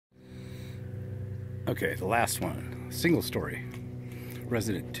Okay, the last one, single story,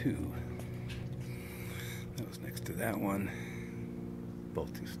 resident 2. That was next to that one,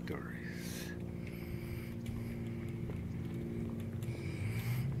 both 2 stories.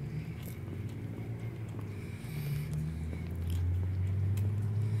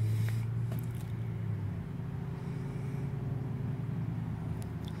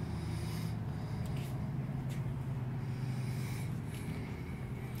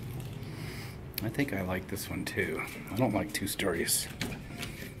 I think I like this one too. I don't like 2 stories.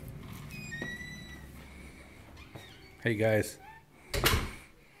 Hey guys. You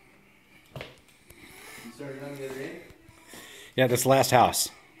started on the other end? Yeah, this last house.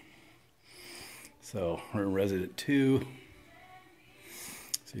 So we're in resident 2.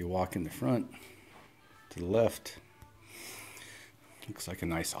 So you walk in the front, to the left. Looks like a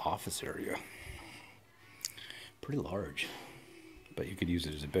nice office area. Pretty large, but you could use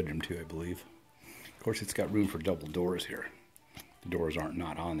it as a bedroom too, I believe. Of course, it's got room for double doors here. The doors aren't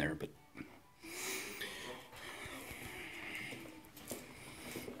not on there, but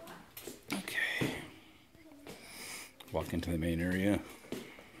okay. Walk into the main area.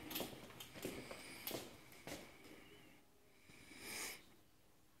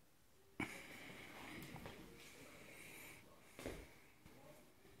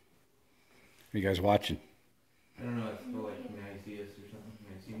 Are you guys watching? I don't know, it's feel like can I see us or something?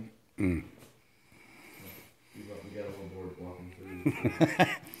 Can I see me? We got a little board walking through.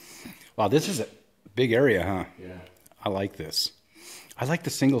 Wow, this is a big area, huh? Yeah. I like this. I like the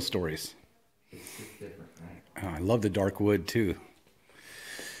single stories. It's just different, right? Oh, I love the dark wood too.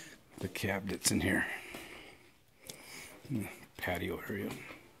 The cabinets in here. Patio area.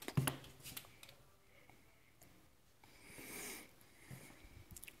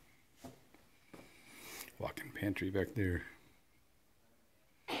 Walk-in pantry back there.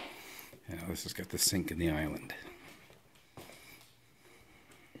 Yeah, this has got the sink in the island.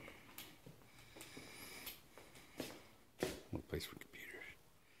 Little place for computers.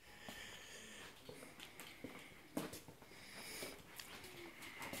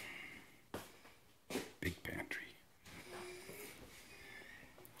 Big pantry.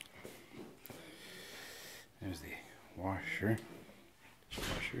 There's the washer,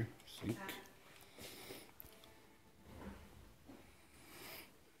 dishwasher, sink.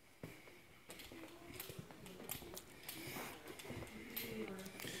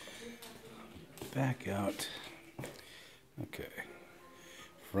 Back out. Okay.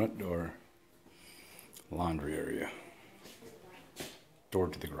 Front door. Laundry area. Door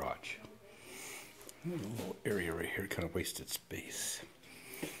to the garage. A little area right here, kind of wasted space.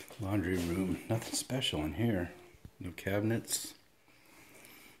 Laundry room. Nothing special in here. No cabinets.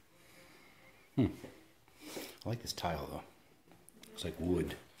 I like this tile though. Looks like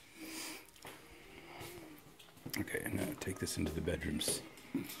wood. Okay, I'm gonna take this into the bedrooms.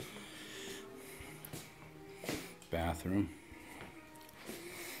 Bathroom.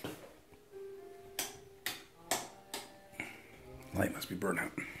 Light must be burnt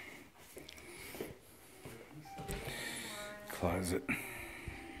out. Closet.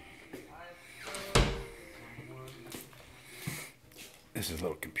 This is a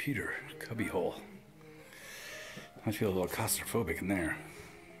little computer cubby hole. I feel a little claustrophobic in there.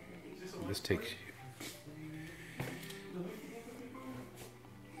 This takes you.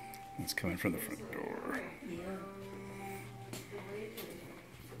 It's coming from the front door.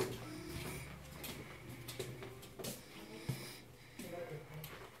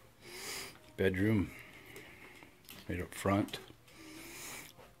 Bedroom, right up front.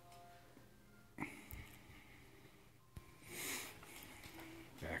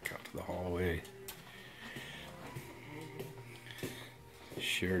 Back out to the hallway.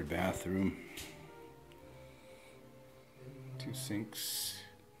 Shared bathroom. 2 sinks.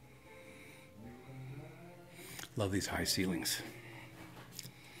 Love these high ceilings.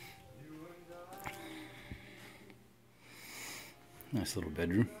 Nice little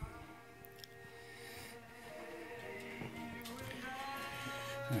bedroom.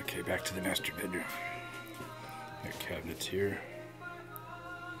 Okay, back to the master bedroom. Got cabinets here.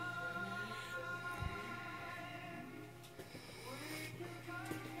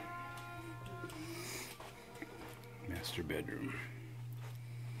 Master bedroom.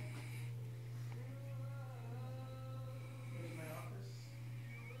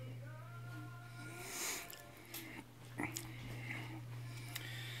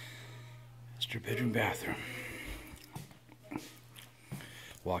 Master bedroom, bathroom.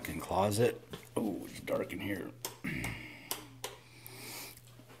 Walk-in closet. Oh, it's dark in here.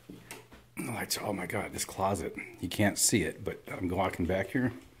 The lights. Oh my God, this closet. You can't see it, but I'm walking back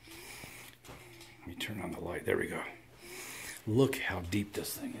here. Let me turn on the light. There we go. Look how deep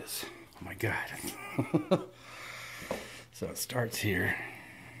this thing is. Oh my God. So it starts here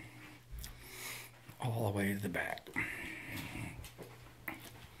all the way to the back.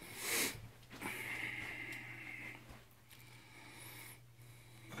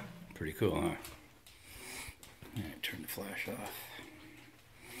 Pretty cool, huh? All right, turn the flash off.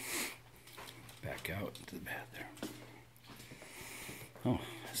 Back out to the bathroom. Oh,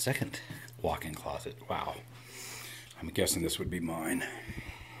 second walk-in closet. Wow. I'm guessing this would be mine.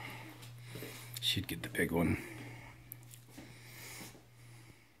 She'd get the big one.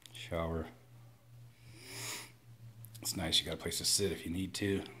 Shower. It's nice, you got a place to sit if you need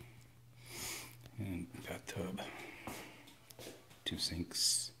to. And bathtub. 2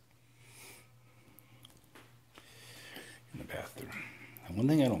 sinks. In the bathroom. And one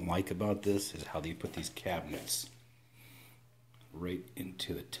thing I don't like about this is how they put these cabinets right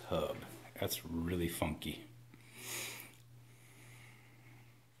into the tub. That's really funky.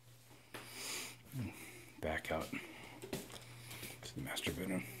 Back out to the master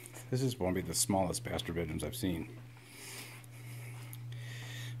bedroom. This is probably the smallest master bedrooms I've seen.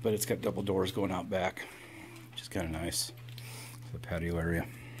 But it's got double doors going out back, which is kind of nice. The patio area.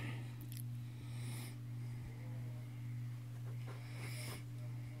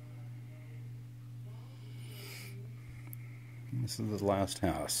 And this is the last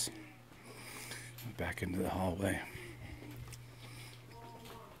house. Back into the hallway.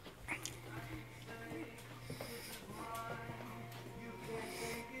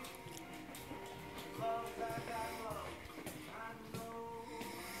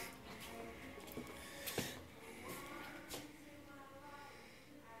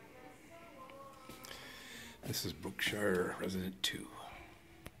 This is Berkshire Resident 2.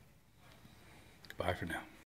 Goodbye for now.